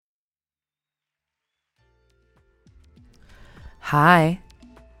Hi,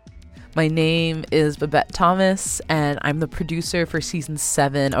 my name is Babette Thomas, and I'm the producer for Season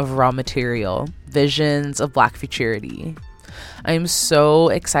 7 of Raw Material, Visions of Black Futurity. I am so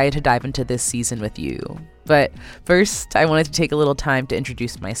excited to dive into this season with you, but first I wanted to take a little time to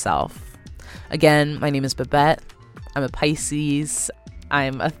introduce myself. Again, my name is Babette, I'm a Pisces,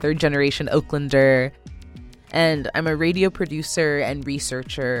 I'm a third-generation Oaklander, and I'm a radio producer and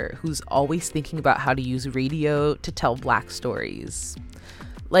researcher who's always thinking about how to use radio to tell Black stories.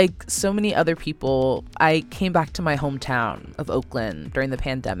 Like so many other people, I came back to my hometown of Oakland during the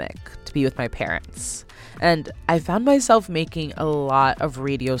pandemic to be with my parents. And I found myself making a lot of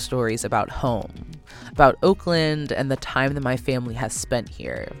radio stories about home, about Oakland and the time that my family has spent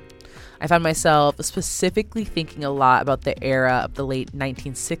here. I found myself specifically thinking a lot about the era of the late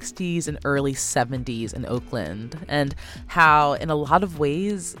 1960s and early 70s in Oakland, and how, in a lot of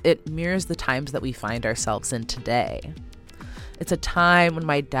ways, it mirrors the times that we find ourselves in today. It's a time when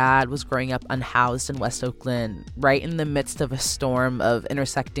my dad was growing up unhoused in West Oakland, right in the midst of a storm of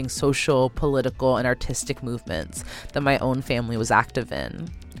intersecting social, political, and artistic movements that my own family was active in.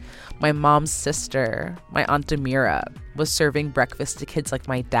 My mom's sister, my Aunt Amira, was serving breakfast to kids like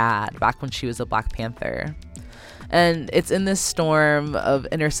my dad back when she was a Black Panther. And it's in this storm of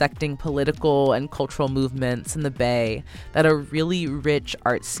intersecting political and cultural movements in the Bay that a really rich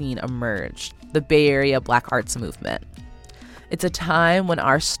art scene emerged, the Bay Area Black Arts Movement. It's a time when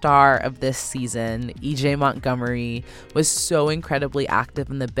our star of this season, E.J. Montgomery, was so incredibly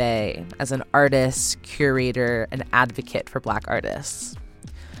active in the Bay as an artist, curator, and advocate for Black artists.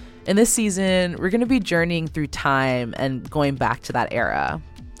 In this season, we're going to be journeying through time and going back to that era.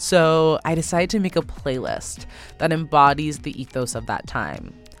 So I decided to make a playlist that embodies the ethos of that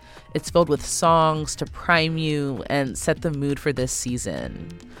time. It's filled with songs to prime you and set the mood for this season.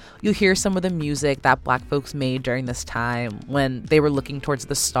 You'll hear some of the music that Black folks made during this time when they were looking towards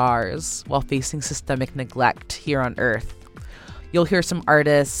the stars while facing systemic neglect here on Earth. You'll hear some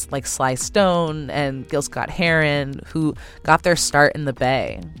artists like Sly Stone and Gil Scott-Heron who got their start in the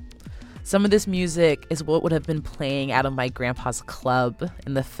Bay. Some of this music is what would have been playing out of my grandpa's club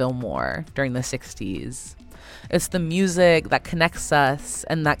in the Fillmore during the 60s. It's the music that connects us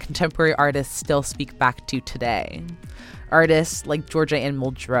and that contemporary artists still speak back to today. Artists like Georgia Ann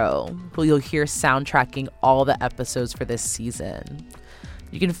Muldrow, who you'll hear soundtracking all the episodes for this season.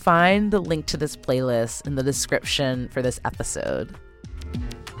 You can find the link to this playlist in the description for this episode.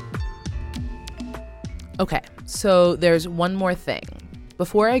 Okay, so there's one more thing.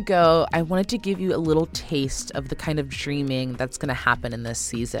 Before I go, I wanted to give you a little taste of the kind of dreaming that's going to happen in this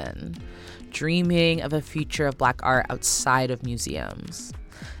season. Dreaming of a future of Black art outside of museums.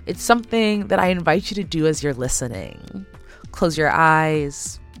 It's something that I invite you to do as you're listening. Close your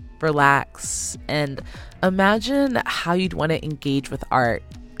eyes, relax, and imagine how you'd want to engage with art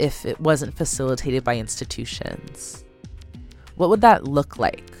if it wasn't facilitated by institutions. What would that look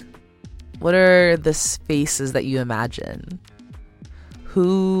like? What are the spaces that you imagine?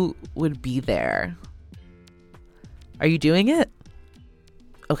 Who would be there? Are you doing it?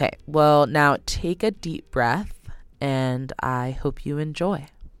 Okay, well, now take a deep breath, and I hope you enjoy.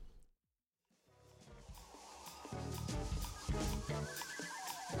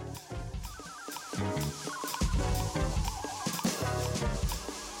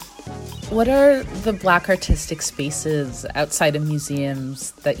 What are the Black artistic spaces outside of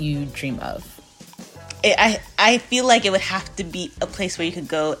museums that you dream of? I feel like it would have to be a place where you could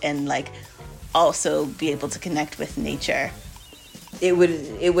go and like also be able to connect with nature. It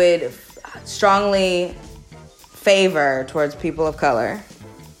would strongly favor towards people of color.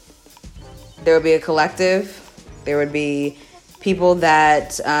 There would be a collective. There would be people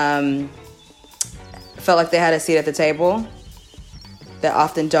that felt like they had a seat at the table, that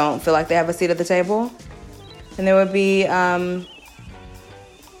often don't feel like they have a seat at the table. And there would be,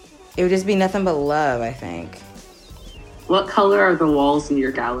 it would just be nothing but love, I think. What color are the walls in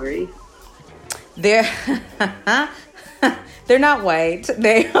your gallery? They're not white.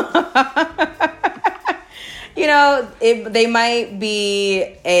 They, they might be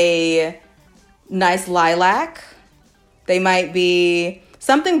a nice lilac. They might be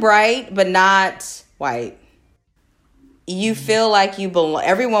something bright, but not white. You feel like you belong.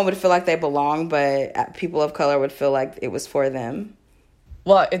 Everyone would feel like they belong, but people of color would feel like it was for them.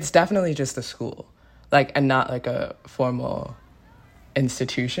 Well, it's definitely just a school, and not like a formal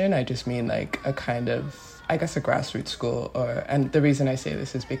institution. I just mean like a kind of, I guess, a grassroots school. And the reason I say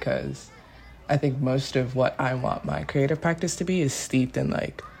this is because I think most of what I want my creative practice to be is steeped in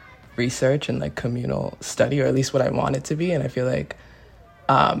like research and like communal study, or at least what I want it to be. And I feel like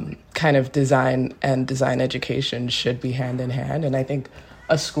kind kind of design and design education should be hand in hand. And I think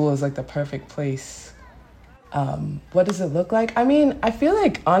a school is like the perfect place. What does it look like? I mean, I feel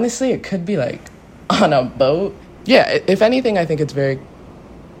like, honestly, it could be like on a boat. Yeah, if anything, I think it's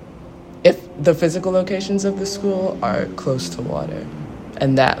if the physical locations of the school are close to water,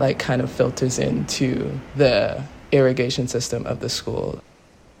 and that like kind of filters into the irrigation system of the school.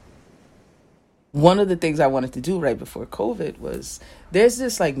 One of the things I wanted to do right before COVID was, there's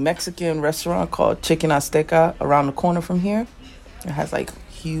this like Mexican restaurant called Chicken Azteca around the corner from here. It has like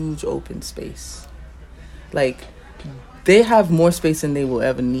huge open space. Like they have more space than they will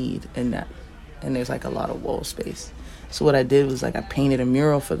ever need in that. And there's like a lot of wall space. So what I did was like I painted a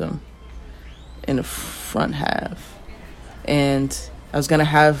mural for them in the front half. And I was going to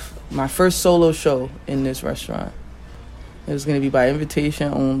have my first solo show in this restaurant. It was going to be by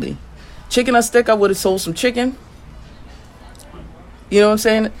invitation only. Chicken Azteca would have sold some chicken. You know what I'm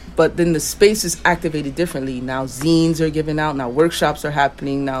saying? But then the space is activated differently. Now zines are given out. Now workshops are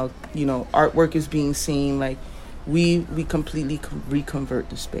happening. Now, you know, artwork is being seen. Like, we completely reconvert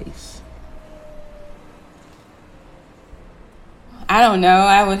the space. I don't know.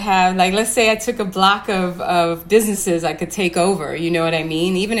 I would have, like, let's say I took a block of businesses I could take over, you know what I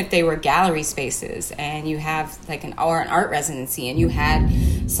mean? Even if they were gallery spaces, and you have like an art residency, and you had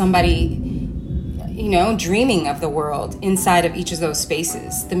somebody, you know, dreaming of the world inside of each of those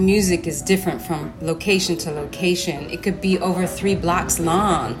spaces. The music is different from location to location. It could be over 3 blocks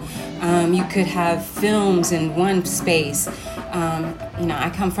long. You could have films in one space. You know, I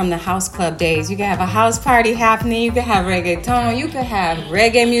come from the house club days. You could have a house party happening. You could have reggaeton. You could have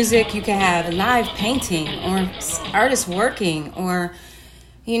reggae music. You could have live painting or artists working. Or,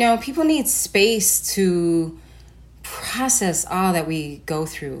 you know, people need space to process all that we go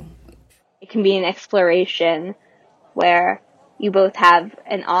through. It can be an exploration where you both have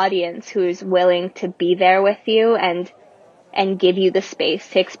an audience who is willing to be there with you and give you the space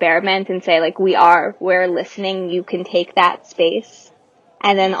to experiment and say, like, we're listening, you can take that space.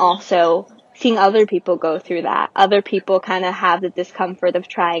 And then also seeing other people go through that. Other people kind of have the discomfort of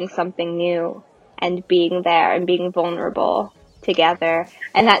trying something new and being there and being vulnerable together.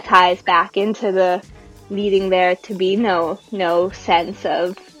 And that ties back into the needing there to be no sense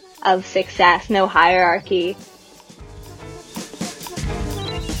of success, no hierarchy.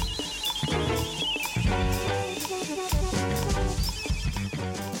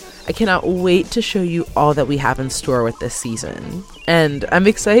 I cannot wait to show you all that we have in store with this season. And I'm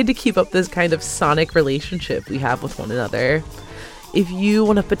excited to keep up this kind of sonic relationship we have with one another. If you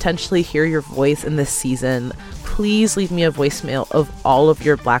want to potentially hear your voice in this season, please leave me a voicemail of all of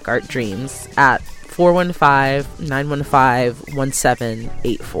your Black art dreams at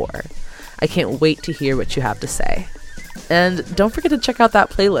 415-915-1784. I can't wait to hear what you have to say. And don't forget to check out that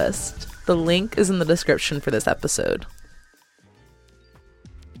playlist. The link is in the description for this episode.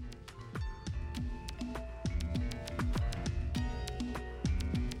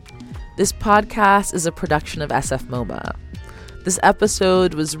 This podcast is a production of SF MoMA. This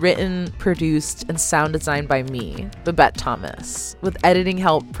episode was written, produced, and sound designed by me, Babette Thomas, with editing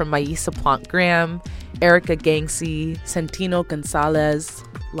help from Maisa Plante-Graham, Erica Gangsey, Santino Gonzalez,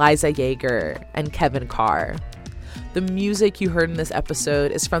 Liza Yeager, and Kevin Carr. The music you heard in this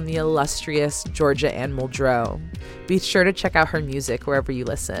episode is from the illustrious Georgia Ann Muldrow. Be sure to check out her music wherever you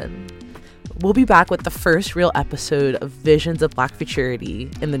listen. We'll be back with the first real episode of Visions of Black Futurity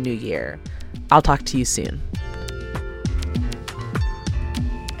in the new year. I'll talk to you soon.